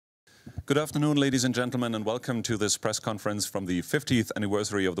Good afternoon, ladies and gentlemen, and welcome to this press conference from the 50th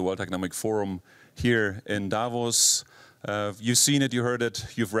anniversary of the World Economic Forum here in Davos. You've seen it, you heard it,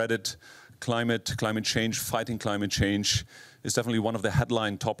 you've read it. Climate change, fighting climate change is definitely one of the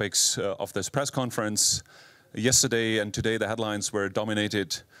headline topics of this press conference. Yesterday and today the headlines were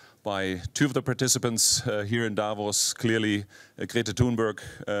dominated by two of the participants here in Davos, clearly Greta Thunberg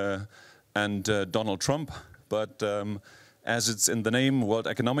and Donald Trump. But as it's in the name, World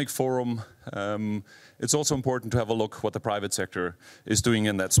Economic Forum, it's also important to have a look what the private sector is doing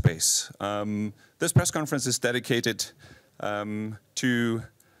in that space. This press conference is dedicated to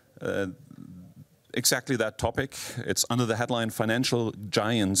exactly that topic. It's under the headline Financial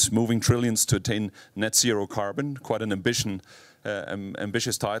Giants Moving Trillions to Attain Net Zero Carbon. Quite an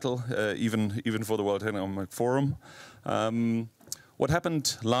ambitious title, even for the World Economic Forum. What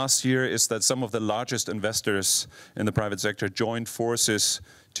happened last year is that some of the largest investors in the private sector joined forces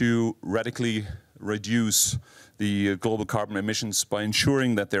to radically reduce the global carbon emissions by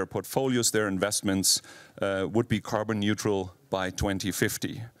ensuring that their portfolios, their investments would be carbon neutral by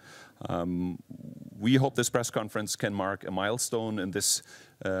 2050. We hope this press conference can mark a milestone in this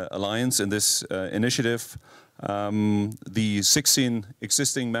alliance, in this initiative. The 16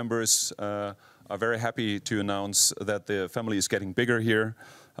 existing members are very happy to announce that the family is getting bigger here.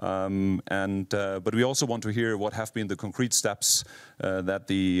 But we also want to hear what have been the concrete steps that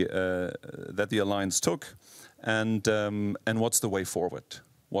the alliance took, and what's the way forward.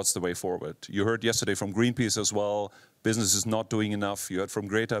 What's the way forward? You heard yesterday from Greenpeace as well, business is not doing enough. You heard from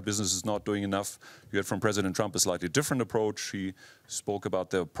Greta, business is not doing enough. You heard from President Trump a slightly different approach. He spoke about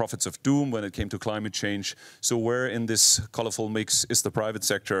the prophets of doom when it came to climate change. So where in this colorful mix is the private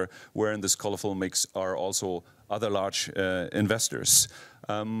sector? Where in this colorful mix are also other large investors?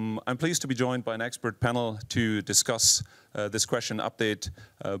 I'm pleased to be joined by an expert panel to discuss this question, update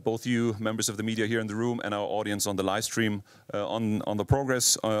both you, members of the media here in the room, and our audience on the live stream on the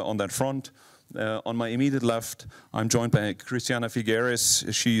progress on that front. On my immediate left, I'm joined by Christiana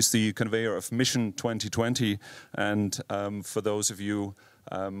Figueres. She's the conveyor of Mission 2020, and for those of you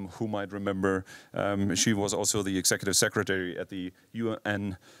who might remember, she was also the executive secretary at the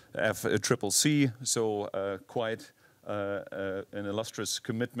UNFCCC, so quite an illustrious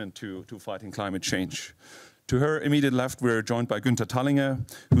commitment to fighting climate change. To her immediate left, we're joined by Günther Thallinger,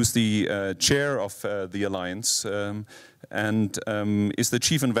 who's the chair of the Alliance and is the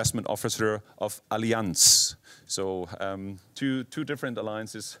chief investment officer of Allianz. So two different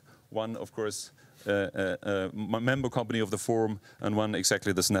alliances, one, of course, a member company of the Forum, and one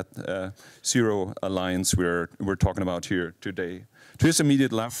exactly this Net Zero Alliance we're talking about here today. To his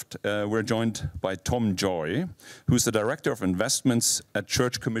immediate left, we're joined by Tom Joy, who's the Director of Investments at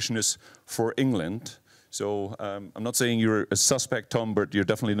Church Commissioners for England. So I'm not saying you're a suspect, Tom, but you're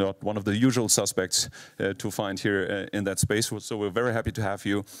definitely not one of the usual suspects to find here in that space. So we're very happy to have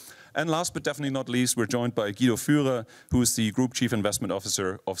you. And last but definitely not least, we're joined by Guido Führer, who is the Group Chief Investment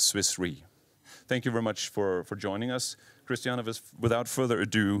Officer of Swiss Re. Thank you very much for joining us. Christiana, without further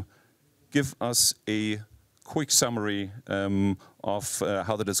ado, give us a quick summary of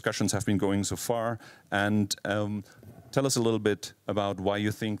how the discussions have been going so far, and tell us a little bit about why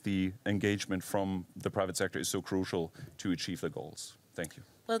you think the engagement from the private sector is so crucial to achieve the goals. Thank you.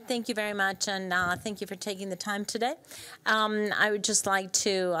 Well, thank you very much, and thank you for taking the time today. I would just like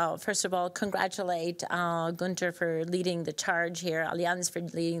to, first of all, congratulate Günther for leading the charge here, Allianz for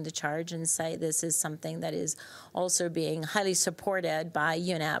leading the charge, and say this is something that is also being highly supported by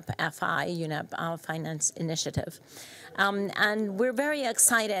UNEP Finance Initiative. And we're very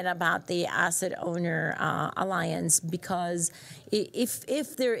excited about the Asset Owner Alliance because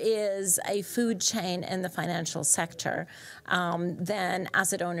if there is a food chain in the financial sector, then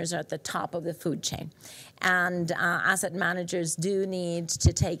asset owners are at the top of the food chain. And asset managers do need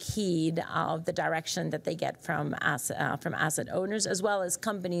to take heed of the direction that they get from asset owners, as well as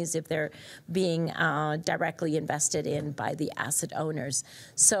companies if they're being directly invested in by the asset owners.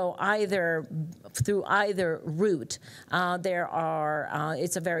 So through either route,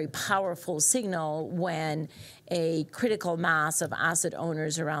 it's a very powerful signal when a critical mass of asset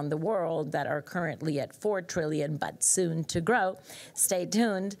owners around the world that are currently at 4 trillion but soon to grow, stay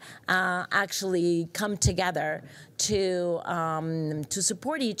tuned, actually come together to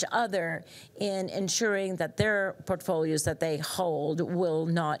support each other in ensuring that their portfolios that they hold will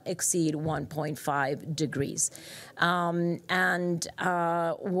not exceed 1.5 degrees.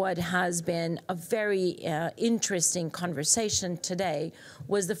 What has been a very interesting conversation today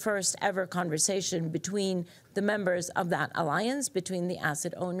was the first ever conversation between the members of that alliance, between the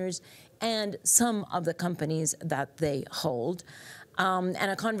asset owners and some of the companies that they hold. and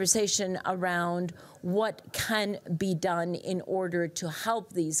a conversation around what can be done in order to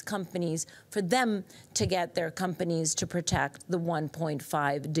help these companies, for them to get their companies to protect the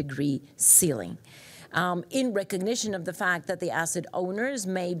 1.5-degree ceiling. In recognition of the fact that the asset owners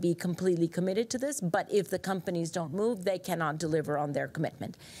may be completely committed to this, but if the companies don't move, they cannot deliver on their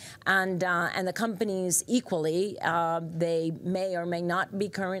commitment. And the companies equally, they may or may not be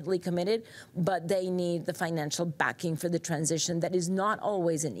currently committed, but they need the financial backing for the transition that is not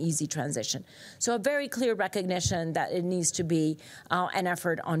always an easy transition. So a very clear recognition that it needs to be an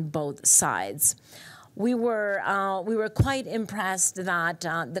effort on both sides. We were quite impressed that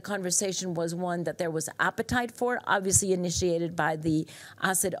the conversation was one that there was appetite for, obviously initiated by the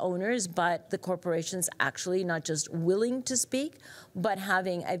asset owners, but the corporations actually not just willing to speak, but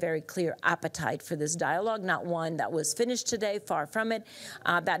having a very clear appetite for this dialogue, not one that was finished today, far from it.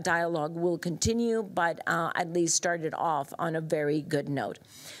 That dialogue will continue, but at least started off on a very good note.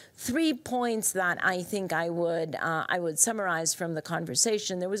 3 points that I think I would summarize from the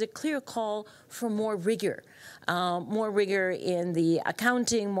conversation. There was a clear call for more rigor in the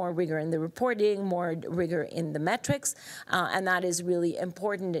accounting, more rigor in the reporting, more rigor in the metrics, and that is really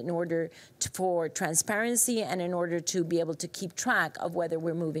important in order for transparency and in order to be able to keep track of whether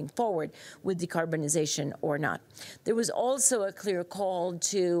we're moving forward with decarbonization or not. There was also a clear call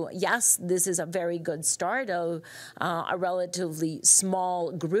to, yes, this is a very good start of a relatively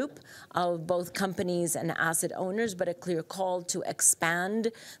small group of both companies and asset owners, but a clear call to expand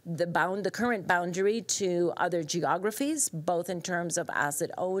the current boundary to other geographies, both in terms of asset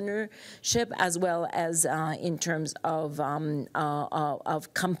ownership as well as in terms of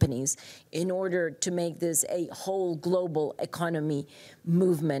companies, in order to make this a whole global economy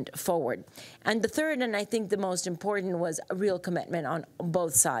movement forward. And the third, and I think the most important, was a real commitment on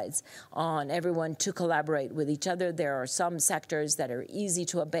both sides, on everyone to collaborate with each other. There are some sectors that are easy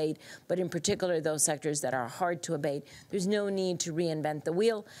to abate, but in particular those sectors that are hard to abate. There's no need to reinvent the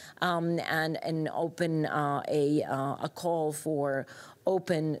wheel, and open a call for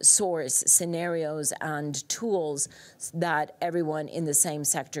open source scenarios and tools that everyone in the same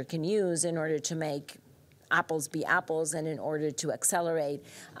sector can use in order to make apples be apples and in order to accelerate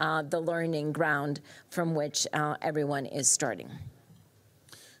the learning ground from which everyone is starting.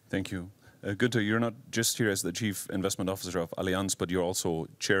 Thank you. Günther, you're not just here as the Chief Investment Officer of Allianz, but you're also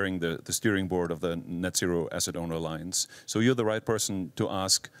chairing the steering board of the Net Zero Asset Owner Alliance. So you're the right person to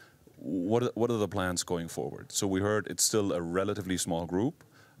ask, what are the plans going forward? So we heard it's still a relatively small group.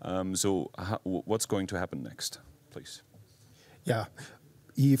 So what's going to happen next, please? Yeah.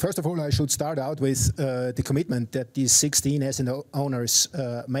 First of all, I should start out with the commitment that these 16 asset owners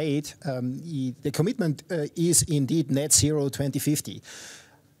made. The commitment is indeed net zero 2050.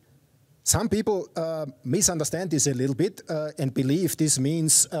 Some people misunderstand this a little bit and believe this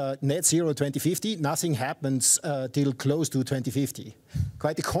means net zero 2050, nothing happens till close to 2050.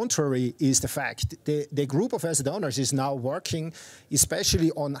 Quite the contrary is the fact. The group of asset owners is now working especially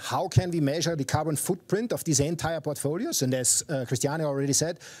on how can we measure the carbon footprint of these entire portfolios. And as Christiane already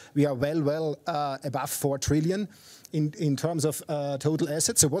said, we are well above 4 trillion. In terms of total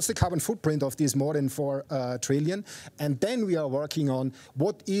assets. So what's the carbon footprint of this more than 4 trillion? And then we are working on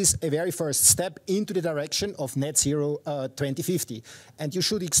what is a very first step into the direction of net zero 2050. And you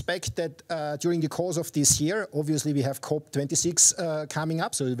should expect that during the course of this year, obviously we have COP26 coming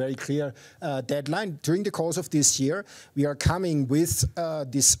up, so a very clear deadline. During the course of this year, we are coming with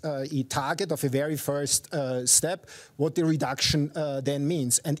this target of a very first step, what the reduction then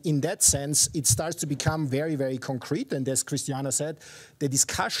means. And in that sense, it starts to become very concrete. And as Christiana said, the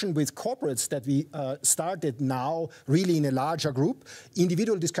discussion with corporates that we started now really in a larger group.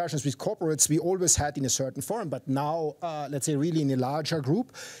 Individual discussions with corporates we always had in a certain form, but now, let's say really in a larger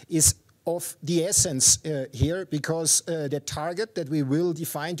group, is of the essence here, because the target that we will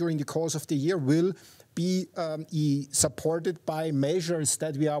define during the course of the year will be supported by measures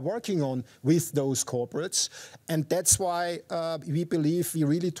that we are working on with those corporates. And that's why we believe we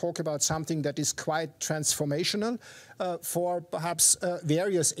really talk about something that is quite transformational for perhaps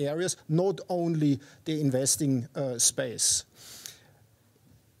various areas, not only the investing space.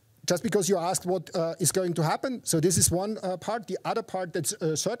 Just because you asked what is going to happen, so this is one part. The other part that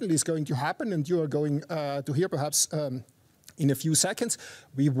certainly is going to happen, and you are going to hear perhaps in a few seconds,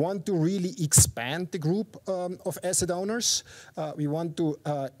 we want to really expand the group of asset owners. We want to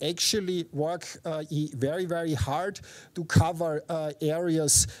actually work very hard to cover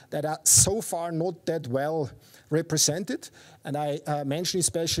areas that are so far not that well represented. And I mention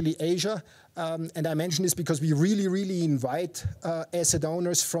especially Asia. And I mention this because we really invite asset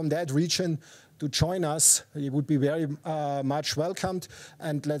owners from that region to join us, it would be very much welcomed.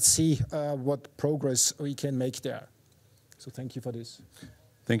 And let's see what progress we can make there. So thank you for this.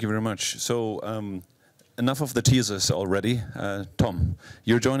 Thank you very much. So enough of the teasers already. Tom,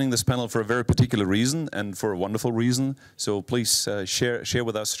 you're joining this panel for a very particular reason and for a wonderful reason. So please share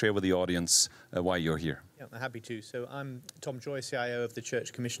with us, share with the audience why you're here. Yeah, I'm happy to. So I'm Tom Joy, CIO of the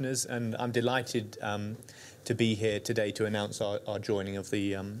Church Commissioners, and I'm delighted to be here today to announce our joining of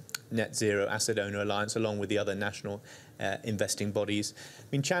the Net Zero Asset Owner Alliance along with the other national investing bodies. I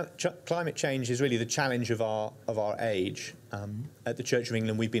mean, climate change is really the challenge of our age. At the Church of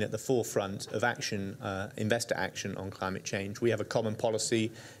England, we've been at the forefront of action, investor action on climate change. We have a common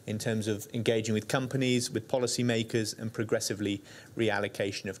policy in terms of engaging with companies, with policymakers, and progressively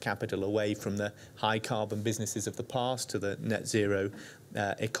reallocation of capital away from the high carbon businesses of the past to the net zero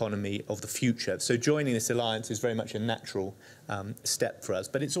economy of the future. So joining this alliance is very much a natural step for us,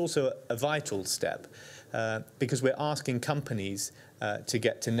 but it's also a vital step because we're asking companies to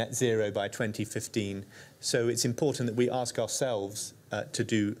get to net zero by 2015. So it's important that we ask ourselves to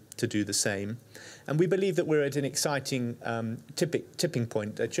do the same. And we believe that we're at an exciting tipping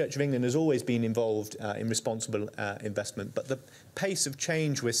point. The Church of England has always been involved in responsible investment, but the pace of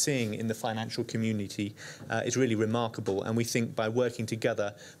change we're seeing in the financial community is really remarkable. And we think by working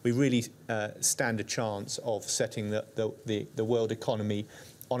together, we really stand a chance of setting the world economy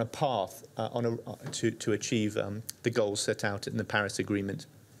on a path to achieve the goals set out in the Paris Agreement.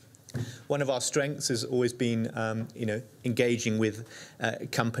 One of our strengths has always been, engaging with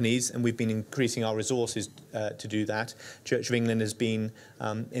companies, and we've been increasing our resources to do that. Church of England has been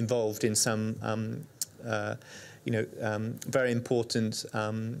involved in some, very important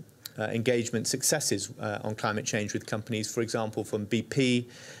engagement successes on climate change with companies. For example, from BP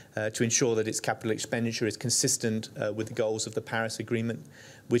to ensure that its capital expenditure is consistent with the goals of the Paris Agreement,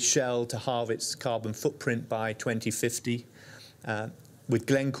 with Shell to halve its carbon footprint by 2050. With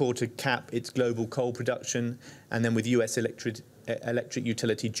Glencore to cap its global coal production, and then with US electric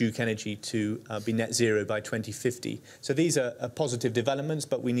utility Duke Energy to be net zero by 2050. So these are positive developments,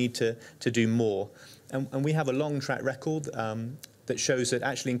 but we need to do more. And we have a long track record that shows that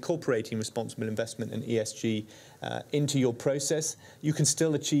actually incorporating responsible investment and ESG into your process, you can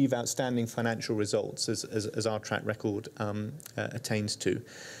still achieve outstanding financial results as our track record attains to.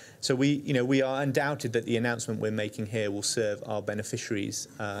 So we are undoubted that the announcement we're making here will serve our beneficiaries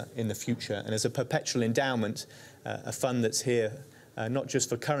in the future. And as a perpetual endowment, a fund that's here not just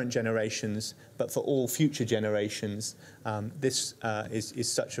for current generations, but for all future generations, this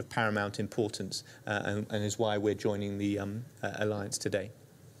is such of paramount importance and is why we're joining the Alliance today.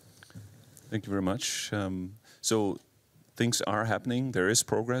 Thank you very much. So things are happening, there is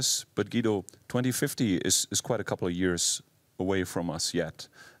progress, but Guido, 2050 is quite a couple of years away from us yet.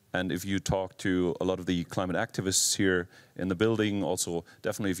 And if you talk to a lot of the climate activists here in the building, also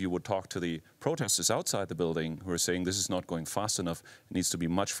definitely if you would talk to the protesters outside the building who are saying this is not going fast enough, it needs to be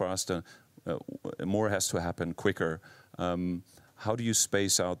much faster, more has to happen quicker. How do you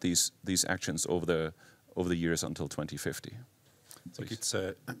space out these actions over the years until 2050? I think it's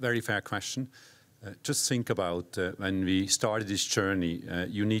a very fair question. Just think about when we started this journey,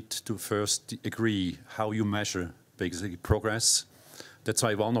 you need to first agree how you measure basically progress. That's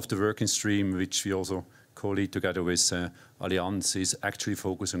why one of the working stream, which we also co-lead together with Allianz, is actually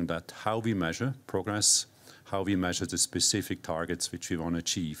focusing on that, how we measure progress, how we measure the specific targets which we want to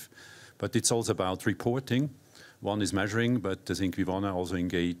achieve. But it's also about reporting. One is measuring, but I think we want to also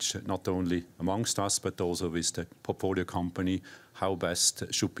engage not only amongst us, but also with the portfolio company, how best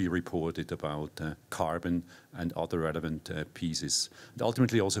should be reported about carbon and other relevant pieces. And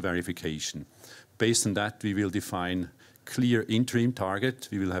ultimately also verification. Based on that, we will define clear interim target.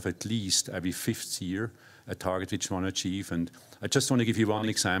 We will have at least every 5th year a target which we want to achieve. And I just want to give you one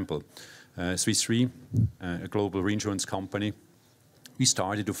example. Swiss Re, a global reinsurance company, we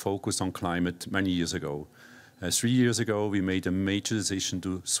started to focus on climate many years ago. 3 years ago, we made a major decision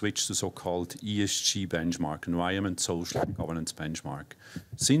to switch to so-called ESG benchmark, environment, social, and governance benchmark.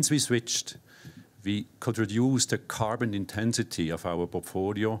 Since we switched, we could reduce the carbon intensity of our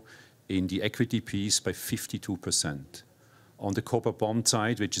portfolio in the equity piece by 52%. On the corporate bond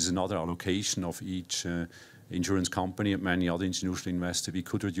side, which is another allocation of each insurance company and many other institutional investors, we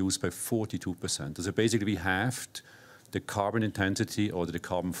could reduce by 42%. So basically we halved the carbon intensity or the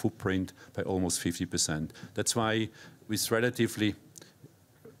carbon footprint by almost 50%. That's why with relatively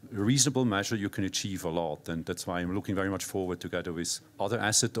reasonable measure you can achieve a lot, and that's why I'm looking very much forward together with other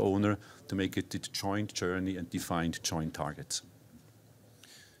asset owners to make it a joint journey and define joint targets.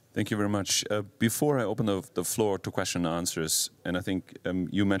 Thank you very much. Before I open the floor to question and answers, and I think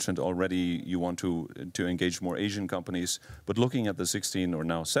you mentioned already you want to engage more Asian companies, but looking at the 16 or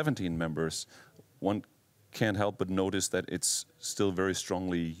now 17 members, one can't help but notice that it's still very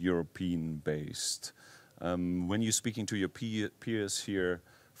strongly European-based. When you're speaking to your peers here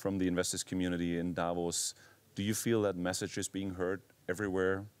from the investors community in Davos, do you feel that message is being heard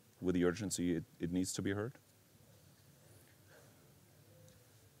everywhere with the urgency it needs to be heard?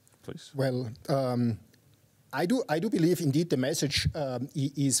 Please. Well, I do believe indeed the message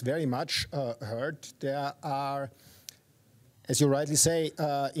is very much heard. There are, as you rightly say,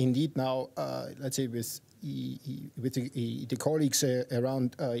 indeed now, let's say with the colleagues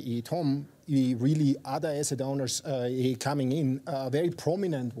around Tom, really other asset owners coming in, very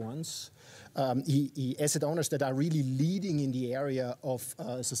prominent ones, asset owners that are really leading in the area of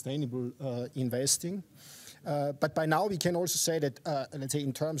sustainable investing. But by now we can also say that, let's say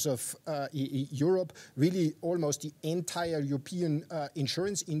in terms of Europe, really almost the entire European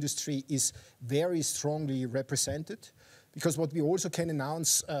insurance industry is very strongly represented. Because what we also can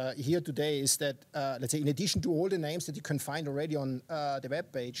announce here today is that, let's say, in addition to all the names that you can find already on the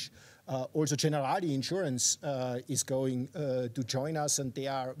webpage, also Generali Insurance is going to join us, and they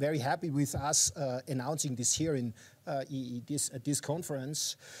are very happy with us announcing this here at this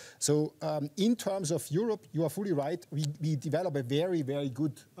conference. So in terms of Europe, you are fully right. We develop a very, very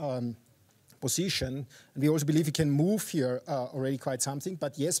good position, and we also believe we can move here already quite something.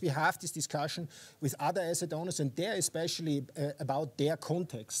 But yes, we have this discussion with other asset owners, and they're especially about their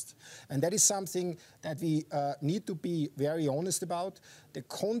context. And that is something that we need to be very honest about. The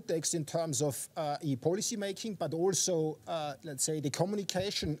context in terms of policy making, but also, let's say, the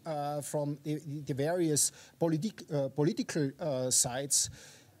communication from the various political sides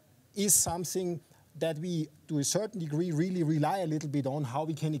is something that we, to a certain degree, really rely a little bit on how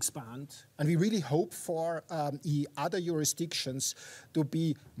we can expand. And we really hope for other jurisdictions to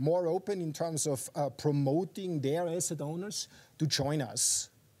be more open in terms of promoting their asset owners to join us.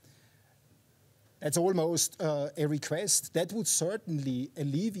 That's almost a request. That would certainly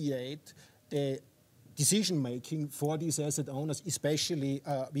alleviate the decision-making for these asset owners, especially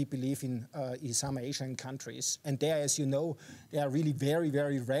we believe in some Asian countries. And there, as you know, there are really very,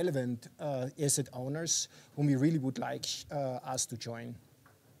 very relevant asset owners whom we really would like us to join.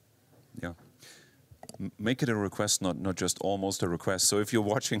 Yeah. Make it a request, not just almost a request. So if you're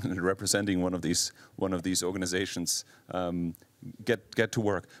watching and representing one of these organizations, get to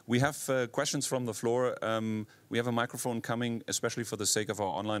work. We have questions from the floor. We have a microphone coming, especially for the sake of our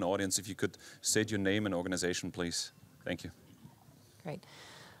online audience. If you could state your name and organization, please. Thank you. Great.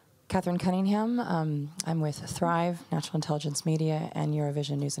 Catherine Cunningham. I'm with Thrive, Natural Intelligence Media, and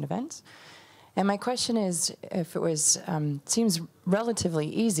Eurovision News and Events. And my question is, if it was, seems relatively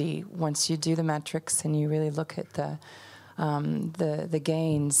easy once you do the metrics and you really look at the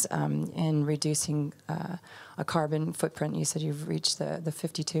gains in reducing a carbon footprint. You said you've reached the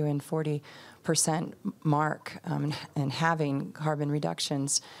 52 and 40% mark and having carbon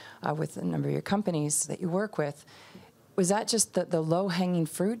reductions with a number of your companies that you work with. Was that just the low-hanging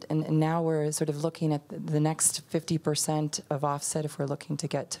fruit, and now we're sort of looking at the next 50% of offset if we're looking to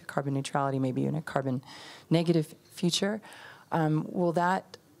get to carbon neutrality, maybe in a carbon negative future? Will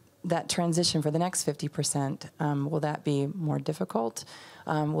that transition for the next 50%, will that be more difficult?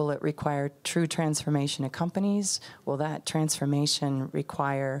 Will it require true transformation of companies? Will that transformation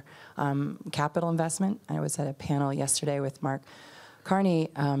require capital investment? I was at a panel yesterday with Mark Carney,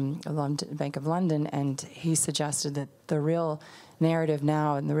 Bank of London, and he suggested that the real narrative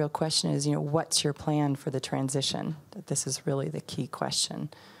now and the real question is, what's your plan for the transition? That this is really the key question.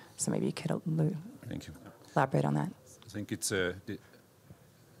 So maybe you could Thank you. Elaborate on that. I think it's a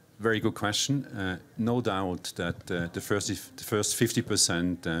very good question. No doubt that the first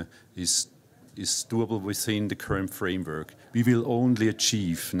 50% is doable within the current framework. We will only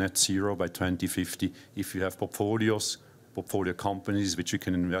achieve net zero by 2050 if you have portfolio companies which you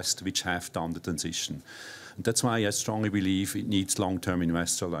can invest, which have done the transition. And that's why I strongly believe it needs long-term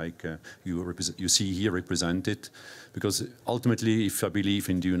investor like you see here represented, because ultimately, if I believe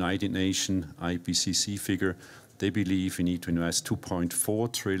in the United Nations IPCC figure, they believe we need to invest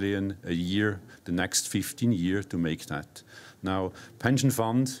 2.4 trillion a year the next 15 years to make that. Now, pension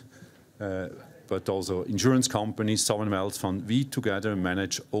fund, but also insurance companies, sovereign wealth fund, we together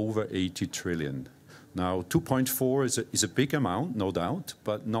manage over 80 trillion. Now, 2.4 is a big amount, no doubt,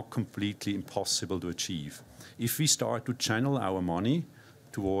 but not completely impossible to achieve. If we start to channel our money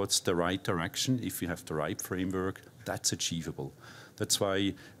towards the right direction, if we have the right framework, that's achievable. That's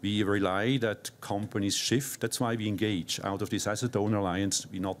why we rely that companies shift. That's why we engage. Out of this Asset Owner Alliance,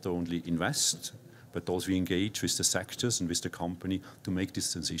 we not only invest, but also we engage with the sectors and with the company to make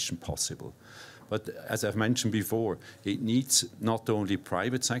this transition possible. But as I've mentioned before, it needs not only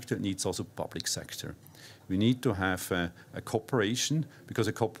private sector, it needs also public sector. We need to have a cooperation, because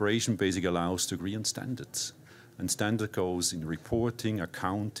a cooperation basically allows to agree on standards. And standard goes in reporting,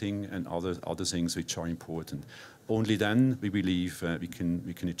 accounting, and other things which are important. Only then we believe we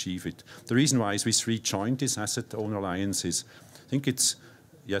can achieve it. The reason why Swiss Re joined this Asset Owner Alliance is, I think it's,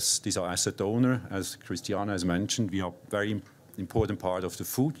 yes, these are asset owner, as Christiana has mentioned, we are very important part of the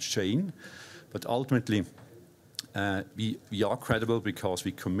food chain, but ultimately we are credible because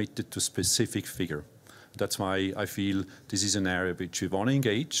we committed to specific figure. That's why I feel this is an area which we want to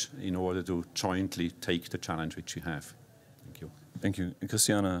engage in order to jointly take the challenge which we have. Thank you. Thank you. And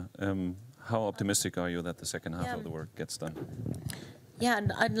Christiana, how optimistic are you that the second half of the work gets done? Yeah,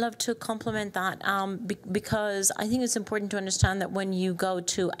 I'd love to complement that because I think it's important to understand that when you go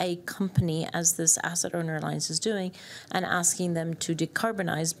to a company, as this Asset Owner Alliance is doing, and asking them to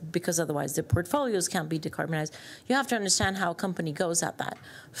decarbonize, because otherwise their portfolios can't be decarbonized, you have to understand how a company goes at that.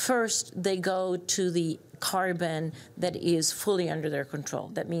 First, they go to the carbon that is fully under their control.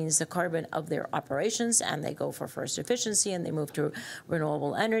 That means the carbon of their operations, and they go for first efficiency, and they move to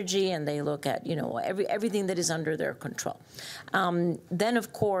renewable energy, and they look at, you know, everything that is under their control. Then,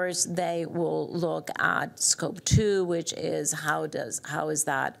 of course, they will look at scope 2, which is how is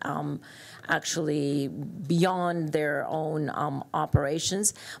that actually beyond their own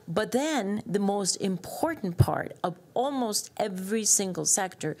operations. But then the most important part of almost every single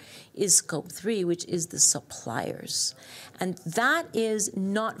sector is scope 3, which is the suppliers. And that is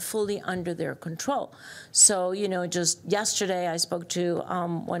not fully under their control. So, you know, just yesterday I spoke to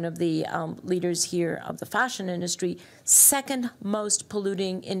one of the leaders here of the fashion industry, second most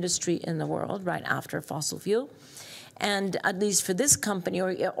polluting industry in the world, right after fossil fuel. And at least for this company,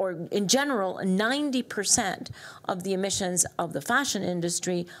 or in general, 90% of the emissions of the fashion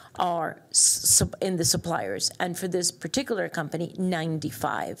industry are in the suppliers. And for this particular company,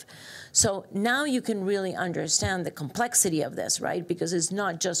 95. So now you can really understand the complexity of this, right? Because it's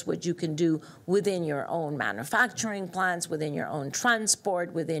not just what you can do within your own manufacturing plants, within your own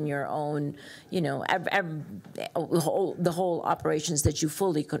transport, within your own, you know, the whole operations that you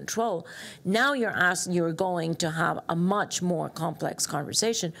fully control. Now you're going to have a much more complex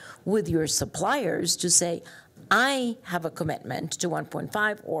conversation with your suppliers to say, I have a commitment to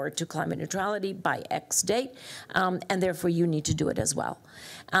 1.5 or to climate neutrality by X date, and therefore you need to do it as well.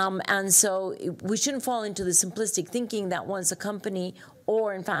 And so we shouldn't fall into the simplistic thinking that once a company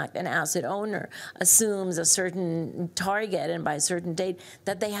or, in fact, an asset owner assumes a certain target and by a certain date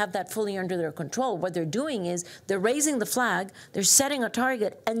that they have that fully under their control. What they're doing is they're raising the flag, they're setting a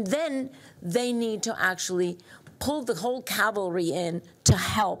target, and then they need to actually pull the whole cavalry in to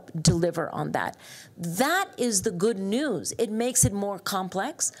help deliver on that. That is the good news. It makes it more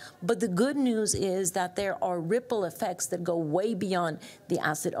complex, but the good news is that there are ripple effects that go way beyond the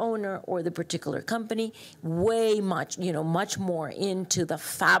asset owner or the particular company, way much, you know, much more into the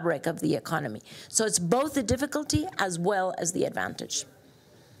fabric of the economy. So it's both the difficulty as well as the advantage.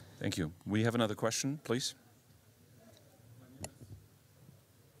 Thank you. We have another question, please.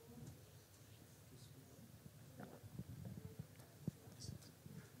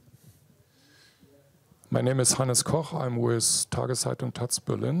 My name is Hannes Koch. I'm with Tageszeitung Taz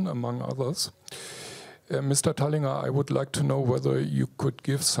Berlin, among others. Mr. Tallinger, I would like to know whether you could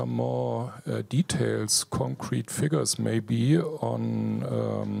give some more details, concrete figures maybe,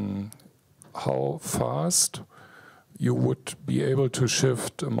 on how fast you would be able to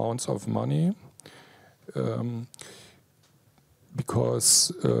shift amounts of money.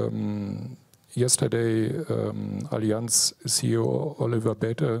 Because yesterday, Allianz CEO Oliver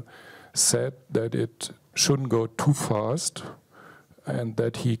Bäte said that it shouldn't go too fast and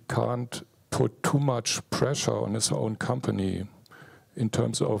that he can't put too much pressure on his own company in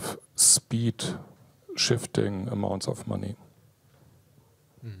terms of speed shifting amounts of money.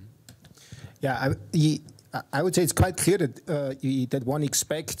 Yeah, I would say it's quite clear that that one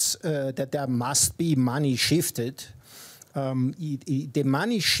expects that there must be money shifted. The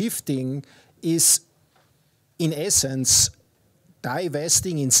money shifting is, in essence,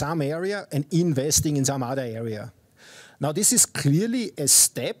 divesting in some area and investing in some other area. Now, this is clearly a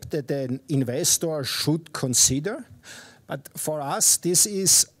step that an investor should consider, but for us, this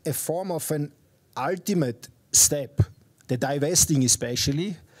is a form of an ultimate step, the divesting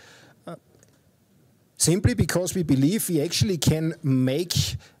especially, simply because we believe we actually can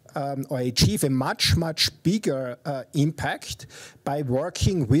make or achieve a much, much bigger impact by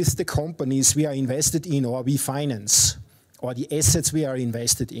working with the companies we are invested in or we finance, or the assets we are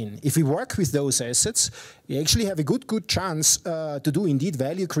invested in. If we work with those assets, we actually have a good chance to do indeed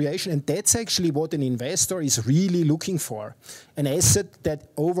value creation, and that's actually what an investor is really looking for, an asset that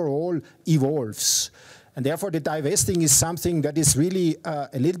overall evolves. And therefore the divesting is something that is really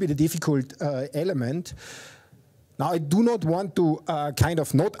a little bit a difficult element. Now I do not want to kind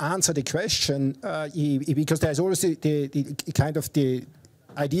of not answer the question because there's always the kind of the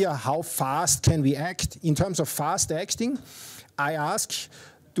idea how fast can we act. In terms of fast acting, I ask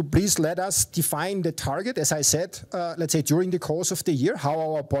to please let us define the target, as I said, let's say during the course of the year, how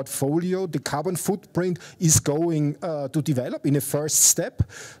our portfolio, the carbon footprint is going to develop in a first step.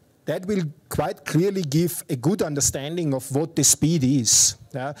 That will quite clearly give a good understanding of what the speed is.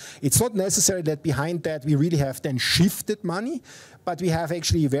 It's not necessary that behind that we really have then shifted money, but we have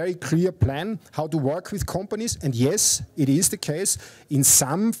actually a very clear plan how to work with companies. And yes, it is the case. In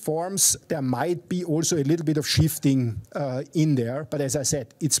some forms, there might be also a little bit of shifting in there. But as I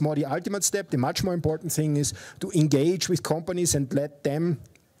said, it's more the ultimate step. The much more important thing is to engage with companies and let them,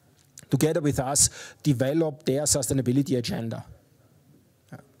 together with us, develop their sustainability agenda.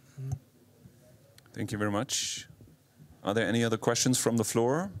 Thank you very much. Are there any other questions from the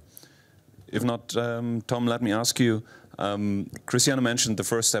floor? If not, Tom, let me ask you, Christiana mentioned the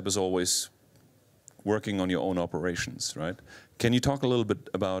first step is always working on your own operations, right? Can you talk a little bit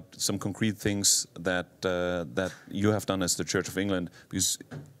about some concrete things that that you have done as the Church of England? Because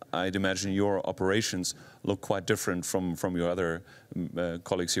I'd imagine your operations look quite different from your other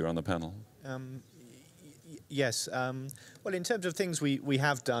colleagues here on the panel. Yes. Well, in terms of things we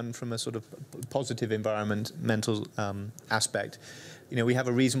have done from a sort of positive environmental aspect, you know, we have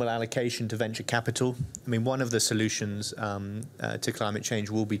a reasonable allocation to venture capital. I mean, one of the solutions to climate change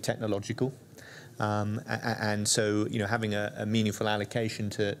will be technological. And so, you know, having a meaningful allocation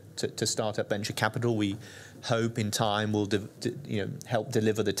to startup venture capital, we hope in time will help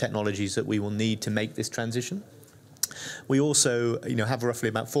deliver the technologies that we will need to make this transition. We also, you know, have roughly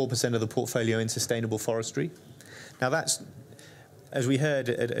about 4% of the portfolio in sustainable forestry. Now that's, as we heard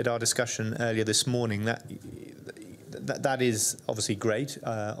at our discussion earlier this morning, that is obviously great.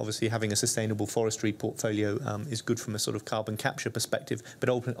 Obviously, having a sustainable forestry portfolio is good from a sort of carbon capture perspective. But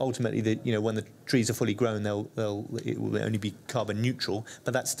ultimately, you know, when the trees are fully grown, it will only be carbon neutral.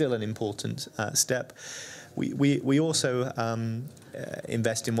 But that's still an important step. We also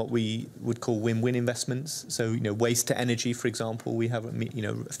invest in what we would call win-win investments. So, you know, waste to energy, for example, we have a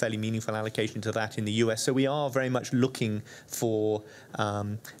fairly meaningful allocation to that in the US. So we are very much looking for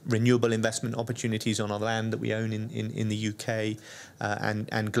renewable investment opportunities on our land that we own in the UK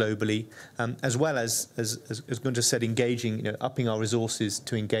and globally, as well as Gunter said, engaging, you know, upping our resources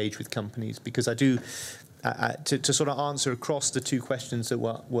to engage with companies, because I do. To sort of answer across the two questions that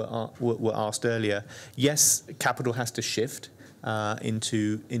were asked earlier, yes, capital has to shift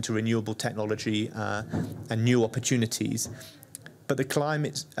into renewable technology and new opportunities, but the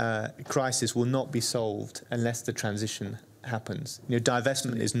climate crisis will not be solved unless the transition happens. You know,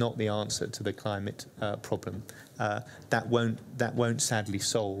 divestment is not the answer to the climate problem. That won't sadly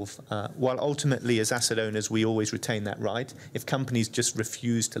solve. While ultimately, as asset owners, we always retain that right. If companies just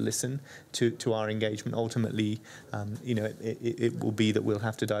refuse to listen to our engagement, ultimately, you know, it will be that we'll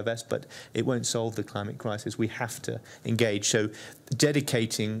have to divest. But it won't solve the climate crisis. We have to engage. So,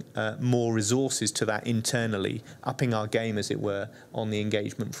 dedicating more resources to that internally, upping our game, as it were, on the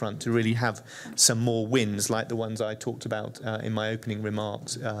engagement front to really have some more wins, like the ones I talked about in my opening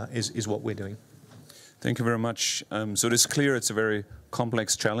remarks, is what we're doing. Thank you very much. So it is clear it's a very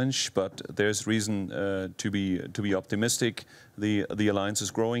complex challenge, but there's reason to be optimistic. The alliance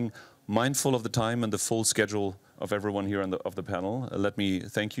is growing. Mindful of the time and the full schedule of everyone here on the panel, let me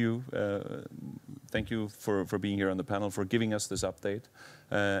thank you. Thank you for being here on the panel, for giving us this update,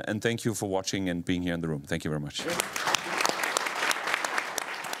 and thank you for watching and being here in the room. Thank you very much.